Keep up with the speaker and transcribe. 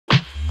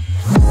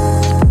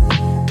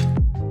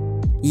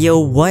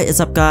Yo, what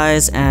is up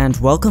guys, and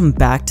welcome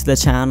back to the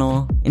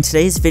channel. In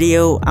today's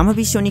video, I'm gonna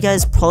be showing you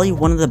guys probably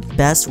one of the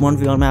best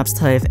 1v1 maps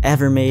that I've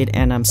ever made,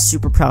 and I'm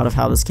super proud of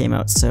how this came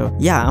out. So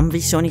yeah, I'm gonna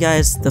be showing you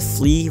guys the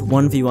FLEA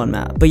 1v1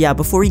 map. But yeah,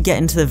 before we get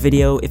into the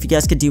video, if you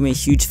guys could do me a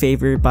huge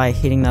favor by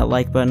hitting that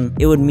like button,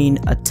 it would mean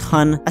a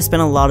ton. I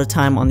spend a lot of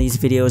time on these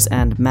videos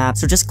and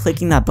maps, so just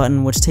clicking that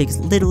button, which takes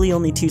literally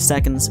only 2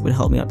 seconds, would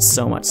help me out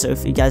so much. So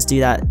if you guys do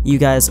that, you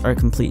guys are a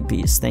complete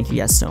beast. Thank you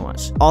guys so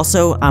much.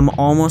 Also, I'm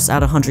almost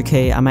at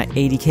 100k. I'm at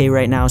 80k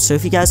right now, so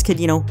if you guys could,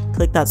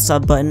 click that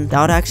sub button, that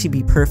would actually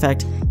be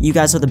perfect. You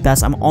guys are the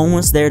best. I'm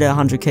almost there to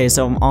 100k,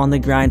 so I'm on the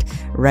grind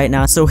right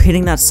now, so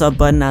hitting that sub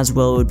button as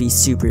well would be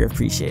super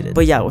appreciated.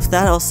 But yeah, with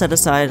that all set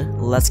aside,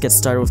 let's get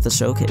started with the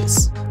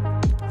showcase.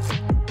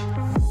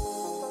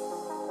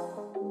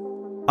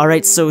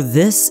 Alright, so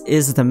this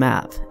is the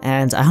map,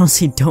 and I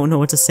honestly don't know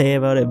what to say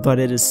about it, but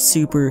it is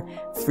super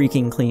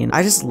freaking clean.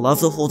 I just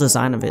love the whole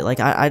design of it. Like,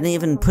 I didn't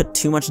even put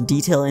too much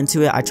detail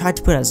into it. I tried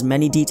to put as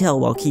many detail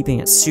while keeping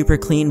it super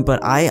clean,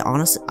 but I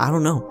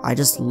don't know. I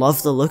just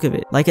love the look of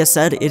it. Like I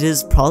said, it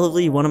is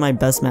probably one of my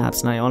best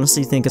maps, and I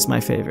honestly think it's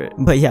my favorite.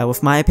 But yeah,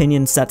 with my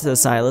opinion set to the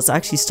side, let's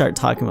actually start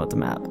talking about the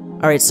map.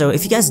 Alright, so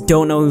if you guys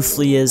don't know who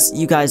FLEA is,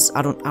 you guys,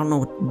 I don't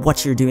know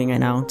what you're doing right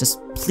now. Just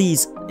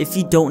please, if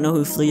you don't know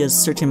who FLEA is,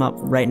 search him up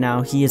right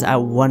now. He is at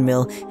 1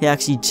 mil. He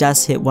actually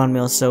just hit 1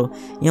 mil, so,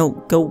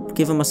 go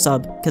give him a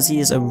sub, because he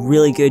is a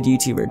really good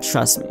YouTuber,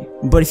 trust me.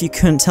 But if you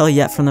couldn't tell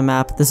yet from the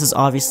map, this is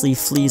obviously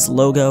FLEA's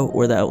logo,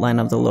 or the outline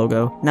of the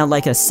logo. Now,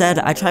 like I said,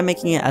 I tried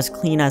making it as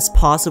clean as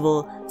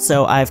possible,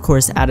 so I of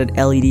course added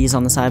LEDs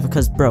on the side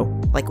because, bro,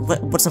 like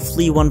what's a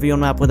FLEA 1v1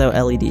 map without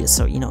LEDs?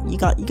 So, you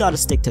gotta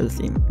stick to the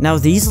theme. Now,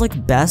 these look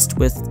best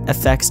with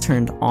effects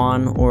turned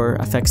on or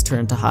effects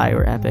turned to high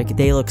or epic.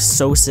 They look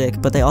so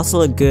sick, but they also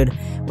look good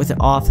with it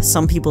off.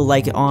 Some people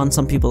like it on,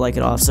 some people like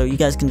it off, so you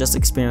guys can just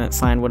experiment,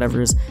 find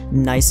whatever is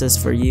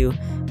nicest for you.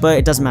 But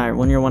it doesn't matter,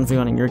 when you're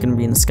 1v1ing, you're gonna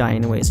be in the sky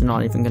anyways, you're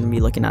not even gonna be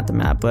looking at the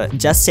map. But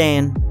just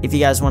saying, if you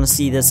guys want to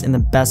see this in the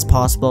best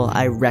possible,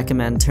 I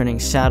recommend turning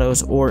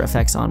shadows or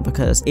effects on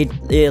because it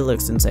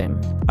looks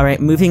insane. Alright,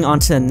 moving on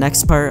to the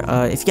next part.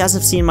 If you guys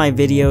have seen my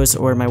videos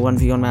or my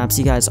 1v1 maps,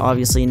 you guys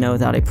obviously know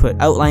that I put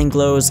outline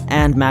glows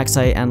and max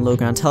height and low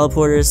ground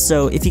teleporters.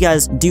 So if you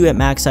guys do at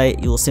max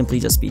height, you will simply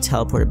just be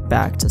teleported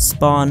back to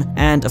spawn.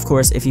 And of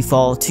course, if you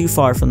fall too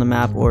far from the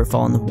map or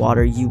fall in the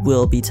water, you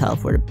will be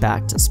teleported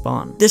back to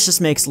spawn. This just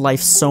makes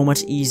life so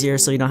much easier,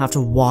 so you don't have to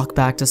walk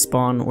back to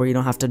spawn, or you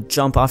don't have to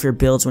jump off your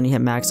builds when you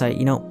hit max height.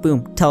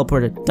 Boom,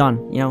 teleported,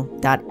 done.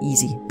 That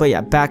easy. But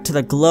yeah, back to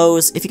the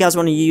glows. If you guys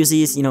want to use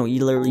these, you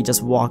literally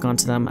just walk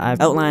onto them. I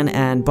have outline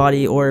and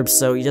body orbs,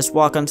 so you just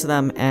walk onto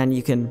them and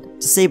you can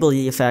disable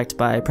the effect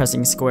by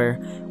pressing square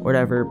or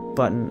whatever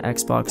button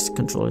Xbox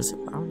controllers.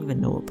 I don't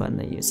even know what button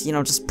they use.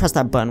 Just press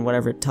that button,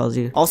 whatever it tells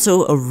you.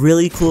 Also, a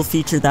really cool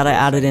feature that I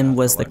added in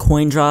was the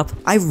coin drop.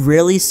 I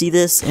rarely see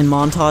this in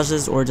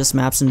montages or just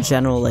maps in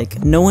general.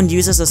 Like, no one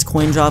uses this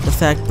coin drop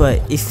effect,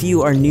 but if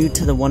you are new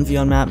to the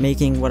 1v1 map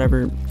making,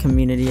 whatever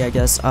community, I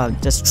guess,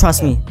 just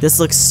trust me, this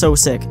looks so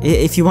sick.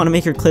 If you want to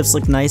make your clips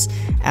look nice,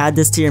 add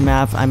this to your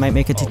map. I might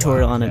make a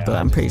tutorial on it, but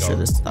I'm pretty sure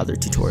there's other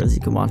tutorials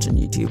you can watch on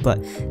YouTube.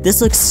 But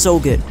this looks so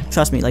good.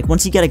 Trust me, like,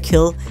 once you get a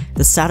kill,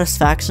 the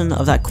satisfaction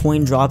of that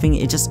coin dropping,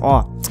 it just,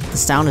 the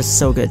sound is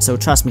so good, so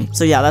trust me.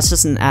 So yeah, that's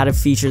just an added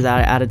feature that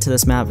I added to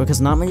this map because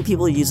not many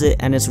people use it,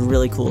 and it's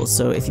really cool.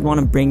 So if you want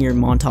to bring your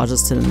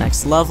montages to the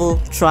next level,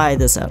 try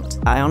this out.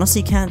 I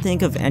honestly can't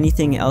think of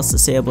anything else to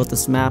say about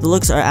this map. The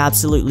looks are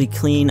absolutely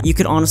clean. You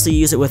could honestly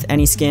use it with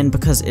any skin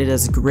because it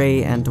is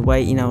gray and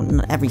white.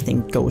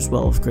 Everything goes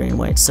well with gray and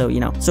white. So,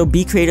 so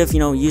be creative,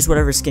 use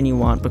whatever skin you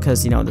want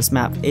because, this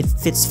map, it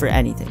fits for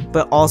anything.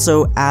 But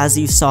also, as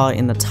you saw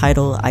in the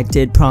title, I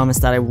did promise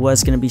that I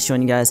was going to be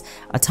showing you guys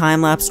a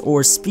time lapse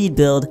or speed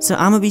build. So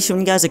I'm going to be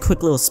showing you guys a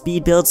quick little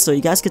speed build so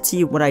you guys could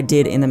see what I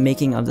did in the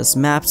making of this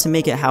map to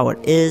make it how it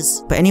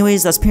is. But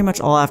anyways, that's pretty much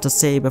all I have to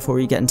say before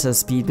we get into the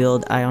speed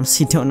build. I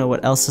honestly don't know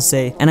what else to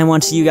say, and I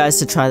want you guys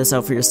to try this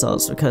out for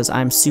yourselves because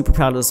I'm super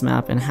proud of this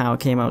map and how it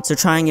came out. So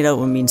trying it out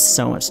would mean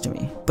so much to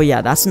me. But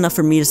yeah, that's enough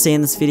for me to say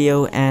in this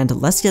video, and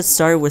let's get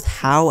started with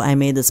how I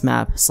made this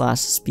map /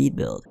 speed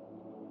build.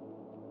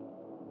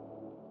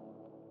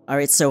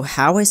 Alright, so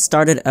how I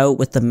started out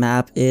with the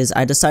map is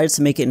I decided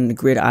to make it in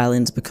grid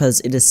islands because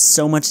it is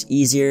so much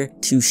easier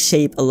to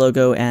shape a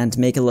logo and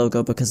make a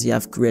logo because you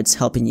have grids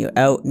helping you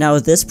out. Now,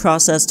 this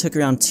process took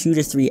around 2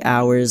 to 3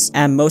 hours,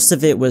 and most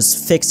of it was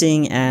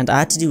fixing, and I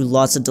had to do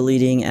lots of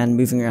deleting and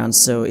moving around,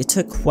 so it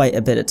took quite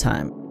a bit of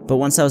time. But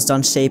once I was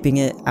done shaping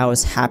it, I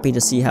was happy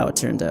to see how it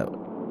turned out.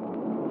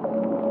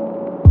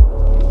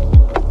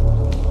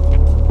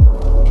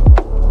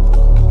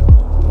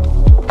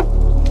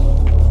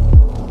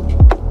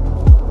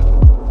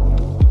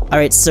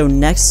 Alright, so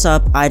next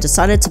up, I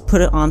decided to put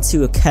it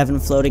onto a Kevin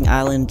floating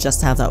island just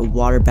to have that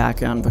water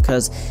background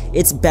because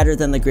it's better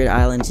than the grid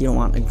island. You don't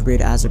want a grid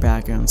as your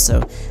background.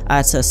 So I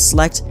had to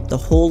select the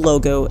whole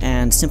logo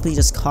and simply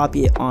just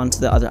copy it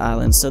onto the other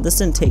island. So this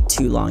didn't take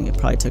too long. It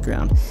probably took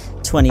around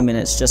 20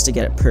 minutes just to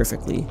get it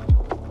perfectly.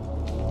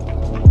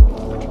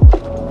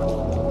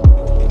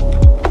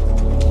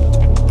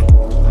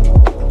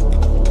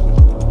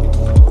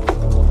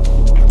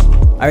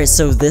 Alright,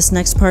 so this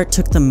next part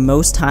took the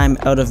most time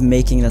out of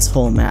making this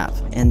whole map,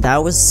 and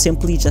that was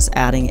simply just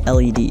adding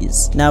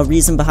LEDs. Now,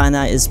 reason behind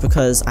that is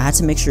because I had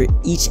to make sure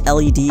each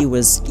LED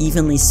was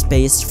evenly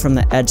spaced from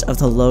the edge of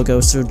the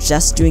logo, so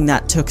just doing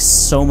that took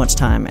so much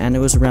time, and it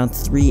was around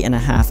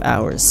 3.5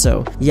 hours.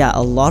 So yeah,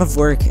 a lot of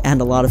work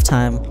and a lot of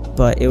time,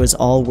 but it was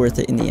all worth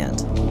it in the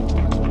end.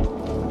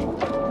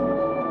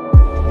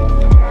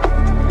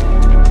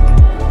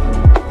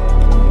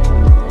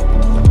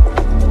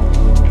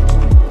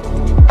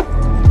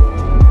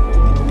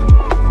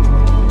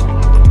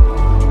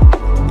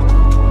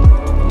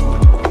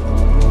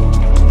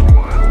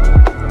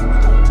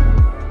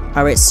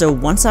 Alright, so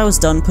once I was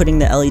done putting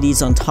the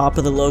LEDs on top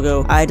of the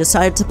logo, I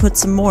decided to put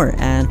some more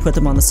and put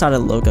them on the side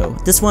of the logo.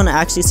 This one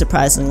actually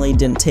surprisingly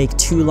didn't take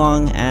too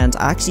long, and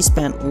I actually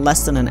spent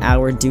less than an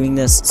hour doing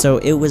this, so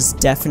it was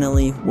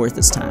definitely worth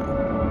its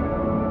time.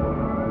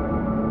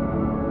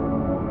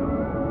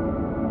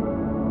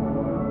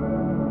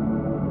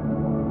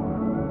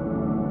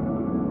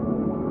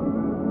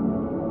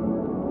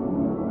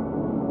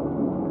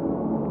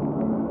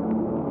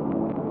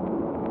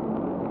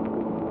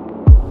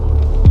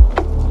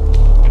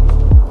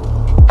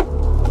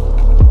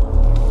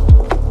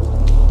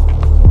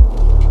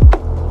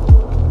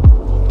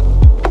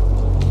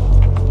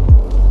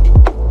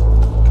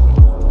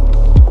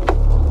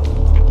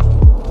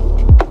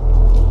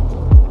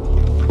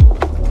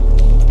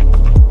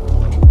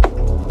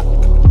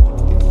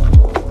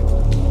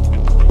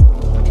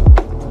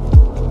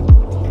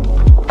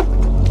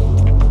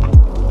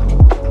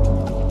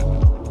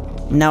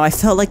 Now, I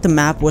felt like the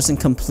map wasn't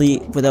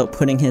complete without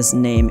putting his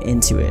name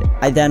into it.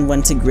 I then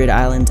went to Grid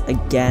Island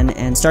again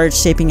and started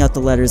shaping out the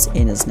letters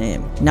in his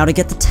name. Now, to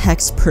get the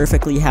text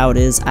perfectly how it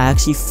is, I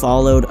actually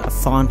followed a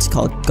font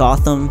called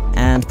Gotham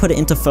and put it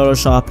into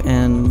Photoshop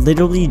and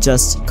literally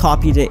just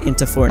copied it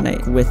into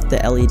Fortnite with the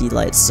LED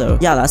lights. So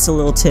yeah, that's a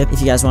little tip if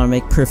you guys want to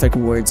make perfect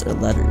words or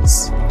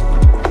letters.